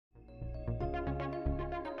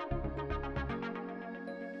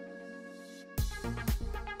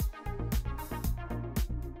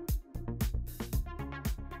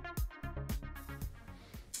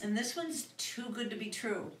And this one's too good to be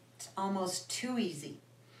true. It's almost too easy.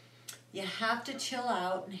 You have to chill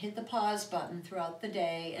out and hit the pause button throughout the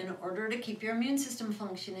day in order to keep your immune system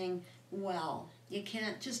functioning well. You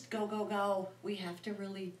can't just go, go, go. We have to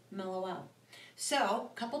really mellow out. So,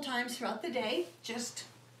 a couple times throughout the day, just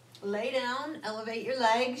lay down, elevate your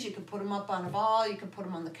legs. You can put them up on a ball, you can put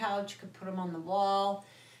them on the couch, you can put them on the wall.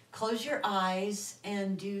 Close your eyes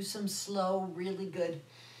and do some slow, really good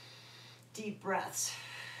deep breaths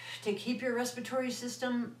to keep your respiratory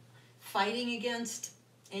system fighting against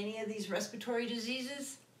any of these respiratory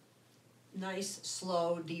diseases. Nice,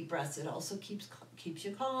 slow, deep breaths. It also keeps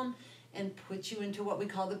you calm and puts you into what we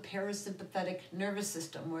call the parasympathetic nervous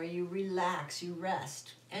system, where you relax, you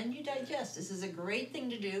rest, and you digest. This is a great thing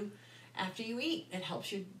to do after you eat. It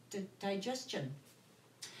helps your digestion.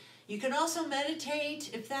 You can also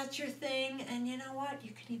meditate if that's your thing, and you know what?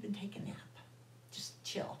 You can even take a nap. Just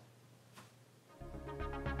chill.